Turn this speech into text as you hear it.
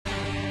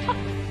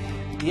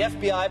The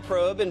FBI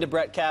probe into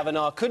Brett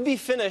Kavanaugh could be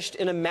finished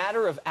in a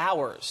matter of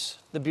hours.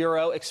 The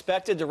Bureau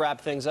expected to wrap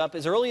things up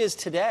as early as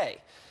today.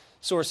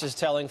 Sources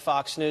telling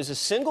Fox News a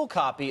single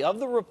copy of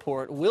the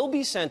report will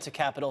be sent to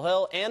Capitol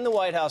Hill and the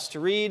White House to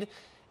read,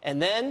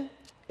 and then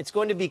it's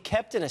going to be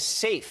kept in a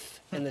safe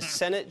in the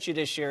Senate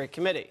Judiciary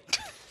Committee.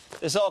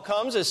 This all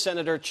comes as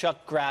Senator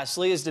Chuck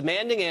Grassley is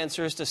demanding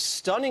answers to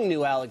stunning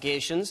new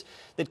allegations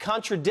that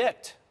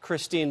contradict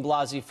Christine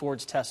Blasey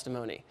Ford's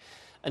testimony.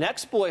 An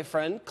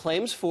ex-boyfriend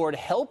claims Ford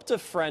helped a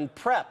friend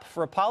prep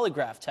for a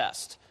polygraph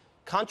test,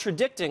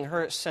 contradicting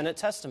her Senate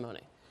testimony.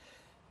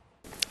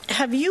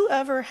 Have you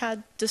ever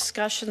had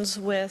discussions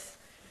with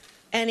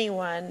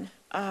anyone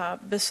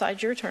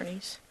besides your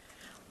attorneys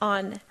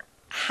on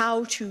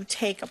how to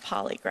take a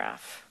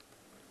polygraph?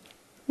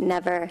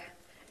 Never.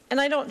 And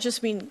I don't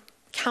just mean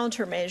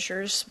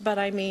countermeasures, but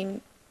I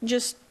mean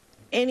just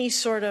any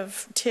sort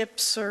of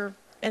tips or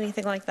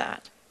anything like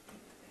that.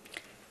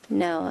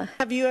 No.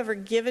 Have you ever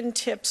given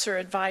tips or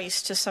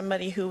advice to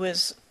somebody who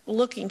is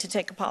looking to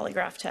take a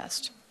polygraph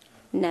test?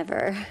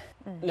 Never.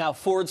 Now,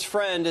 Ford's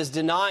friend is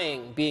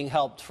denying being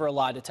helped for a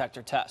lie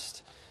detector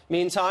test.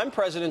 Meantime,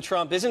 President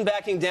Trump isn't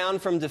backing down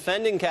from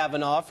defending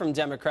Kavanaugh from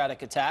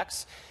Democratic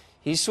attacks.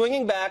 He's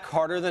swinging back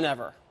harder than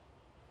ever.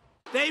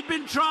 They've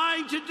been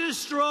trying to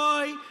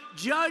destroy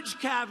Judge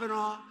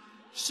Kavanaugh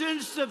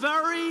since the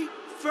very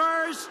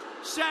first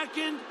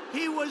second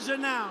he was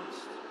announced.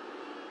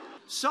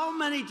 So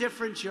many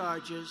different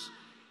charges.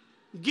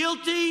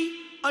 Guilty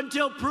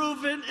until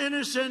proven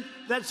innocent.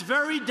 That's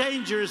very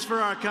dangerous for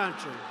our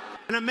country.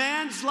 And a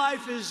man's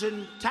life is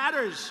in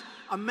tatters.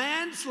 A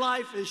man's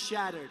life is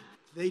shattered.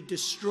 They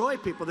destroy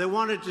people. They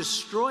want to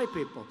destroy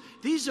people.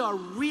 These are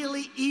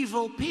really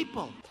evil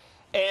people.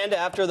 And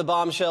after the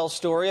bombshell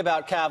story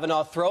about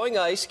Kavanaugh throwing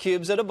ice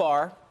cubes at a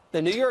bar,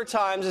 the New York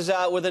Times is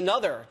out with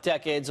another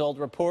decades-old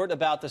report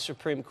about the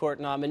Supreme Court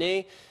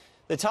nominee.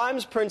 The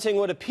Times printing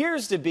what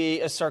appears to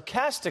be a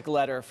sarcastic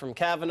letter from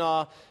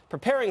Kavanaugh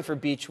preparing for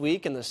Beach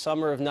Week in the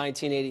summer of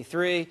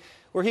 1983,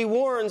 where he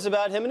warns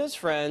about him and his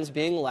friends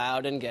being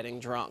loud and getting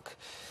drunk.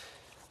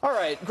 All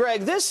right,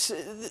 Greg,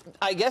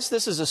 I guess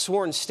this is a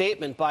sworn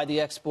statement by the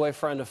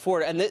ex-boyfriend of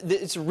Ford, and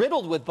it's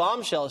riddled with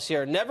bombshells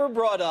here. Never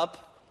brought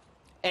up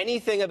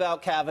anything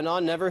about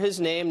Kavanaugh, never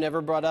his name,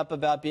 never brought up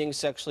about being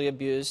sexually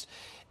abused.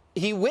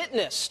 He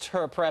witnessed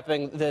her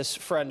prepping this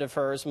friend of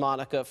hers,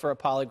 Monica, for a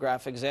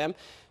polygraph exam.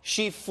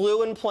 She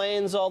flew in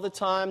planes all the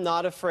time,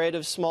 not afraid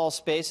of small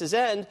spaces.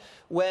 And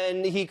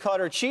when he caught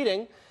her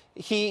cheating,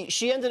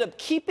 she ended up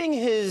keeping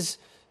his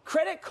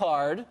credit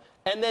card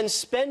and then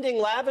spending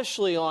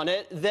lavishly on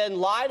it, then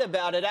lied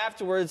about it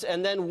afterwards,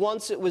 and then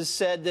once it was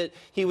said that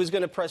he was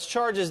going to press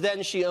charges,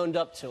 then she owned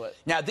up to it.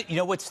 Now, you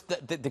know what's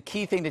the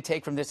key thing to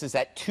take from this is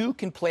that two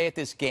can play at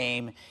this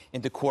game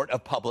in the court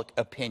of public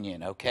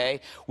opinion, okay?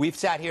 We've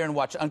sat here and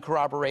watched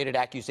uncorroborated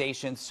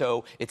accusations,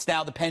 so it's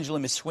now the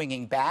pendulum is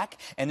swinging back,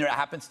 and there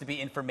happens to be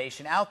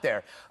information out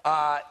there.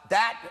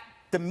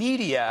 The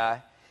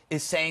media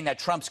is saying that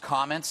Trump's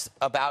comments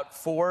about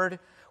Ford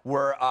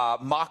were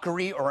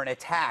mockery or an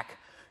attack,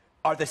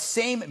 are the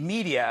same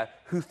media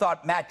who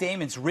thought Matt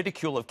Damon's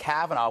ridicule of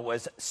Kavanaugh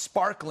was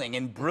sparkling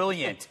and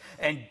brilliant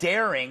and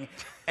daring,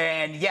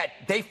 and yet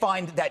they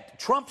find that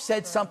Trump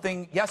said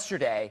something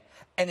yesterday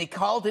and they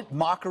called it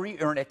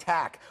mockery or an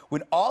attack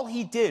when all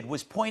he did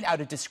was point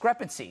out a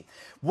discrepancy.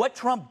 What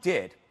Trump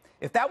did,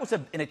 if that was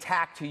an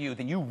attack to you,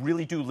 then you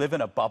really do live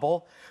in a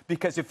bubble,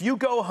 because if you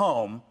go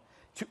home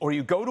or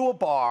you go to a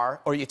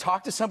bar or you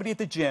talk to somebody at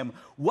the gym,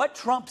 what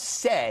Trump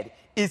said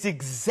is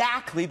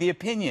exactly the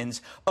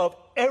opinions of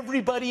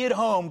everybody at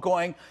home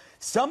going,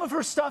 some of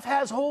her stuff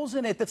has holes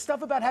in it. The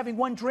stuff about having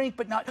one drink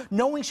but not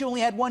knowing she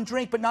only had one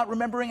drink but not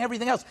remembering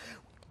everything else.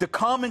 The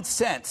common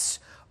sense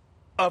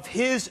of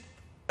his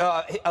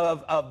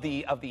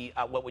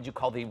what would you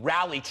call the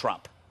rally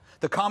Trump?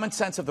 The common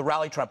sense of the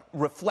rally Trump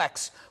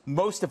reflects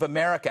most of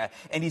America,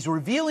 and he's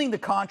revealing the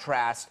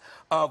contrast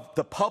of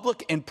the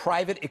public and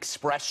private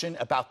expression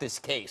about this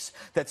case.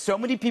 That so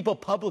many people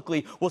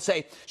publicly will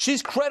say,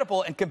 she's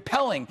credible and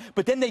compelling,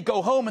 but then they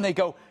go home and they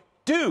go,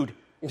 dude,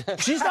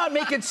 she's not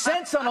making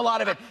sense on a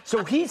lot of it.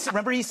 So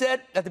remember he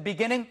said at the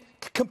beginning,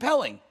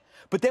 compelling.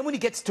 But then when he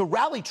gets to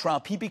rally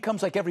Trump, he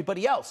becomes like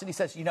everybody else. And he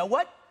says, you know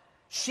what?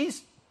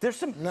 There's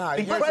some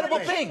incredible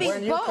things.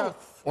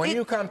 When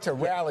you come to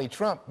rally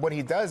Trump, what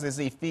he does is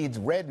he feeds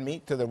red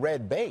meat to the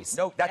red base.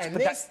 No,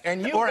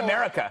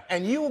 America.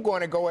 And you're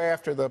going to go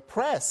after the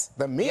press.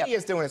 The media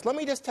is doing this. Let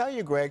me just tell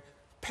you, Greg,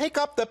 pick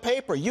up the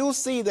paper. You'll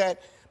see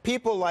that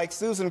people like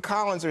Susan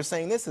Collins are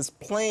saying this is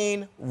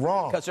plain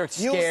wrong. Because they're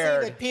You'll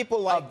scared see that people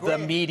like of the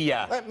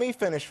media. Let me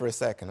finish for a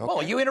second, okay?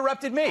 Well, you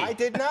interrupted me. I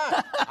did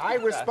not. I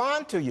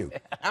respond to you.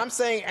 I'm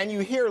saying, and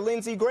you hear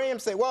Lindsey Graham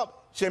say, well,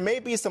 there may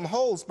be some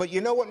holes, but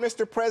you know what,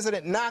 Mr.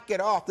 President, knock it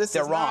off. This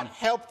is not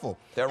helpful.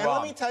 They're wrong.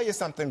 Let me tell you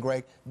something,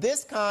 Greg.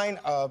 This kind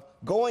of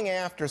going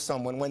after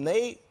someone when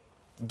they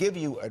give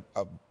you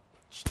a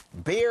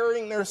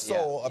bearing their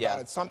soul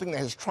about something that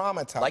has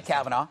traumatized like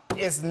Kavanaugh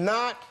is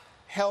not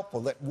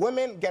helpful, that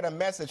women get a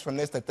message from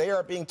this that they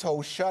are being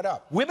told, shut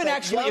up. Women That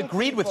actually young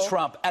agreed with people-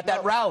 Trump at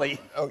that rally.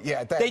 Oh,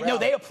 yeah, at that No, rally.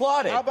 they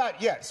applauded. How about,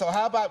 so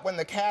how about when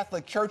the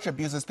Catholic Church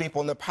abuses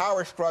people and the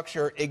power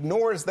structure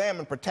ignores them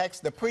and protects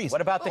the priest?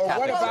 What about the Or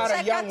Catholic what about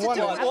Church? a young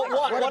woman?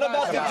 What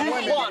about the young Duke?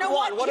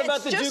 women? What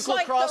about the Duke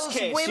lacrosse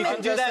case? You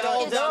can do that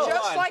all It's down the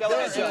just line. like Go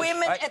ahead, those Judge.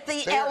 women at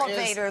the There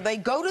elevator. They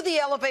go to the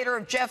elevator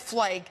of Jeff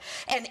Flake,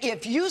 and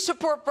if you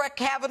support Brett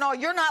Kavanaugh,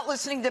 you're not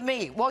listening to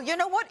me. Well, you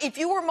know what? If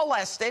you were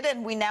molested,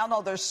 and we now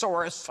know there's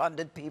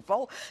Soros-funded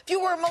people, if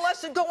you were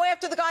molested, go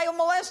after the guy who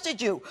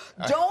molested you.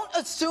 Don't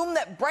assume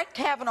that Brett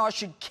Kavanaugh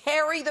should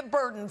carry the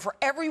burden for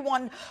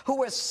everyone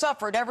who has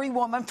suffered, every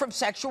woman, from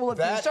sexual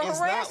abuse That or is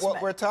harassment. not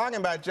what we're talking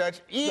about,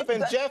 Judge.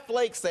 Even Jeff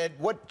Flake said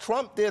what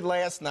Trump did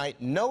last night,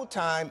 no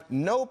time,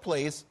 no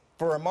place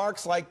for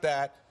remarks like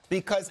that,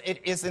 because it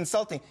is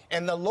insulting.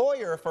 And the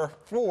lawyer for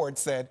Ford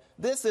said,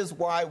 this is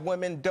why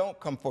women don't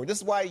come forward. This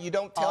is why you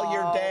don't tell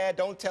your dad,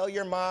 don't tell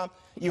your mom.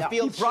 You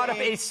feel He brought up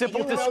shame. a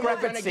simple You know you're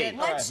gonna discrepancy. get-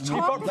 Let's He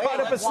talk brought about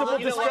up a simple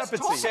why. Let's talk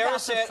discrepancy.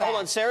 about the Hold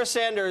on. facts. Sarah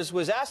Sanders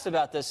was asked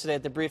about this today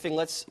at the briefing.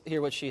 Let's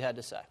hear what she had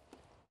to say.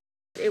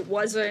 It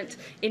wasn't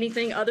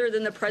anything other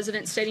than the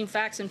president stating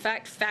facts. In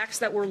fact, facts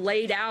that were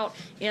laid out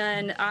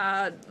in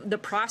the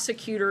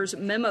prosecutor's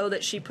memo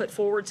that she put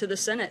forward to the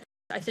Senate.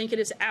 I think it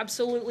is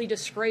absolutely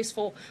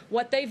disgraceful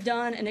what they've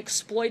done and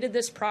exploited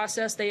this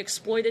process. They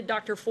exploited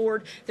Dr.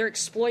 Ford. They're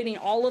exploiting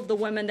all of the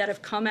women that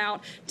have come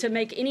out to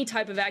make any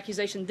type of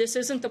accusation. This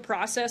isn't the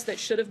process that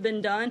should have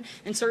been done,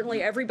 and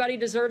certainly everybody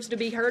deserves to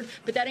be heard,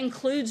 but that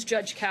includes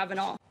Judge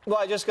Kavanaugh. Well,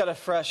 I just got a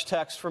fresh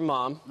text from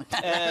Mom,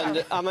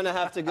 and I'm going to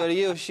have to go to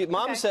you.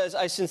 Mom says,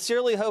 I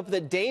sincerely hope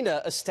that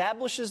Dana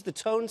establishes the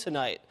tone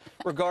tonight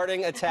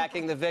regarding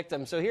attacking the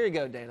victim. So here you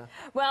go, Dana.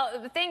 Well,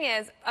 the thing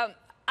is,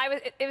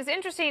 it was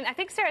interesting. I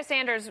think Sarah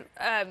Sanders,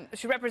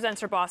 she represents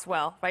her boss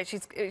well, right?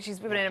 She's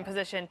been in a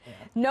position.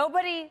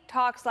 Nobody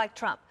talks like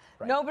Trump.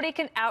 Right. Nobody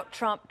can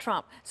out-Trump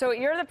Trump. So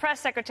you're the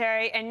press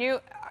secretary, and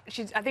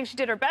I think she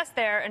did her best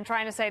there in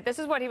trying to say, this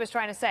is what he was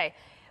trying to say.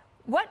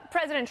 What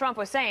President Trump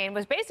was saying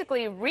was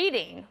basically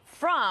reading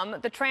from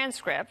the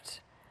transcript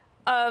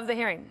of the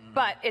hearing,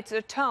 but it's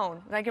a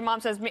tone. Like your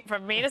mom says, for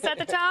me to set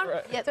the tone.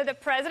 Right. So the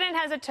president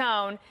has a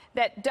tone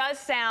that does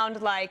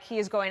sound like he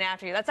is going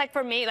after you. That's like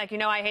for me, like,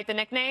 I hate the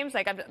nicknames.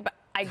 Like,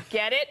 I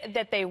get it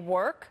that they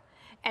work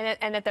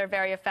and that they're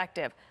very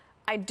effective.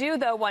 I do,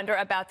 though, wonder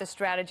about the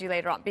strategy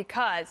later on,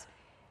 because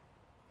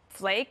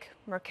Flake,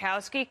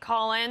 Murkowski,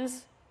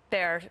 Collins,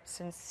 they're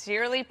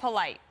sincerely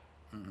polite.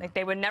 Like,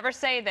 they would never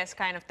say this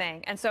kind of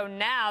thing. And so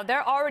now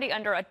they're already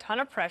under a ton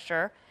of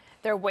pressure.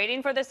 They're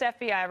waiting for this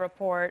FBI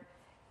report.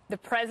 The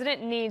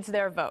president needs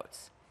their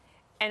votes.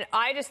 And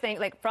I just think,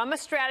 like, from a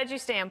strategy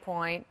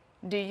standpoint,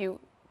 do you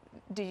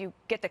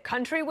get the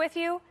country with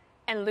you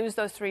and lose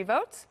those 3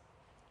 votes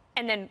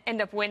and then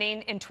end up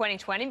winning in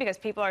 2020 because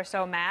people are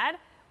so mad?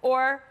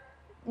 Or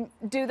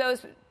do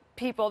those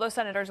people, those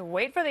senators,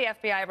 wait for the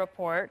FBI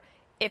report?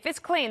 If it's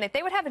clean, that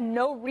they would have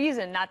no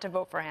reason not to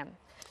vote for him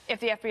if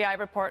the FBI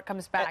report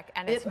comes back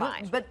and it's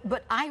fine.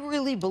 But I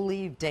really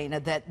believe, Dana,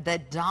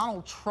 that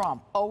Donald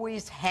Trump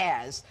always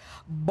has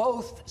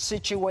both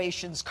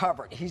situations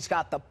covered. He's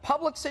got the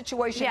public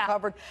situation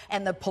covered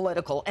and the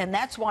political, and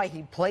that's why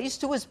he plays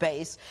to his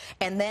base,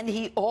 and then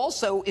he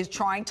also is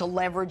trying to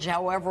leverage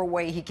however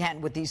way he can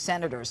with these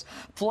senators.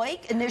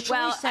 Flake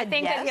initially said I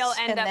think yes, that he'll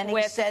end and up then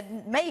with, he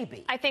said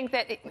maybe. I think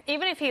that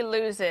even if he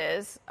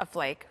loses a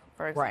Flake,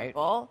 for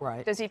example,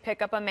 does he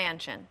pick up a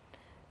Manchin?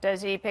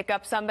 Does he pick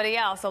up somebody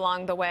else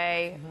along the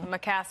way,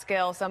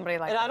 McCaskill, somebody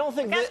like that? And I don't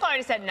think McCaskill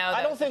already said no.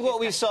 I don't think what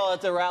we saw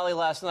at the rally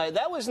last night,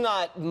 that was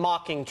not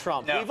mocking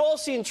Trump. No. We've all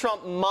seen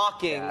Trump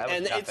mocking,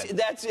 and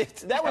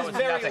that was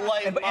very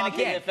light mocking, and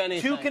again, if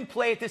anything. 2 can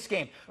play at this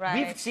game.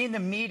 Right. We've seen the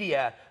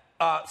media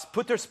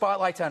put their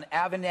spotlights on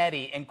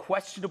Avenatti and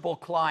questionable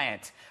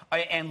client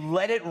and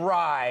let it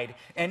ride.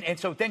 And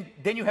so then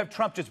you have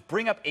Trump just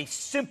bring up a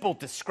simple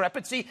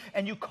discrepancy,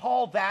 and you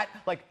call that,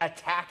 like,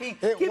 attacking?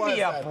 Give me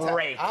a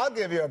break. I'll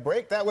give you a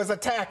break. That was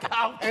attacking.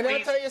 And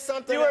I'll tell you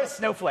something You are a else.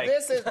 snowflake.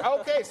 This is,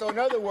 okay, so in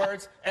other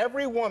words,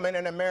 every woman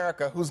in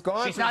America who's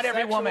gone She's through not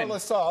every sexual woman.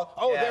 assault,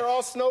 they're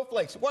all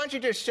snowflakes. Why don't you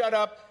just shut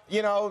up,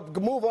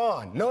 move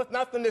on. No,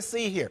 nothing to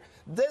see here.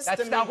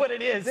 That's not what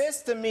it is.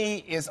 This, to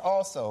me, is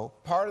also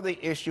part of the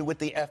issue with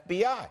the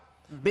FBI.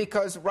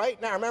 Because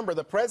right now, remember,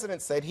 the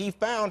president said he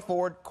found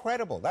Ford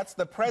credible. That's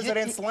the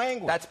president's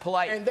language. That's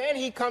polite. And then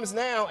he comes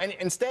now, and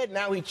instead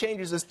now he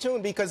changes his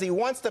tune because he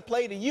wants to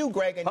play to you,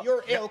 Greg, and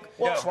your ilk,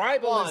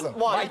 tribalism.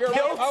 Juan, if you're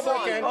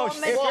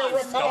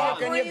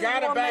Republican, you got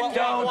to back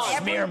down.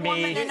 Smear me.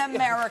 Every woman in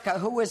America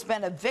who has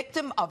been a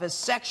victim of a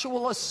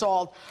sexual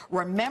assault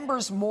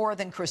remembers more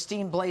than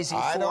Christine Blasey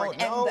Ford. I don't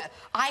know. And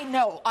I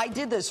know. I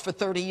did this for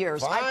 30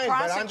 years. Fine, I but I'm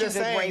prosecuted just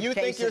saying, rape you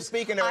think cases. you're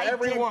speaking to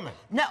every woman.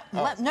 No,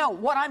 no.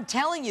 What I'm telling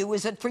telling you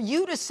is that for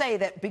you to say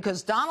that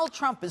because Donald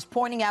Trump is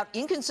pointing out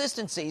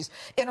inconsistencies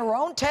in her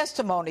own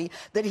testimony,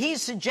 that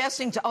he's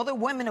suggesting to other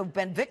women who've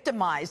been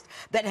victimized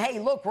that, hey,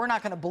 look, we're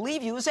not going to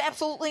believe you, is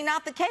absolutely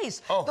not the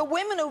case. The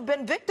women who've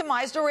been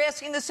victimized are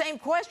asking the same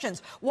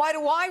questions. Why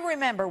do I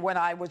remember when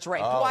I was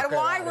raped? Why do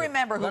I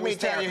remember who was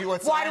there?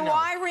 Why do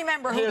I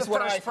remember who the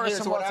first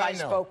person was I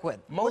spoke with?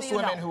 Most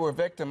women who are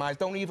victimized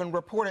don't even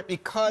report it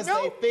because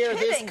No they fear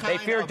this kidding. kind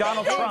They fear of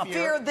Donald Trump. They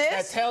fear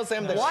this. that tells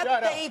them to what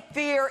shut up. they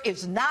fear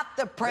is not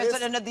the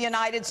president of the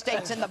United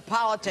States and the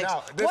politics.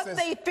 No, what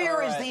they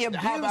fear is the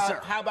abuser.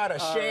 How about a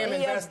sham The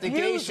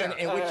investigation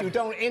abuser. in which you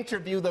don't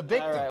interview the victim?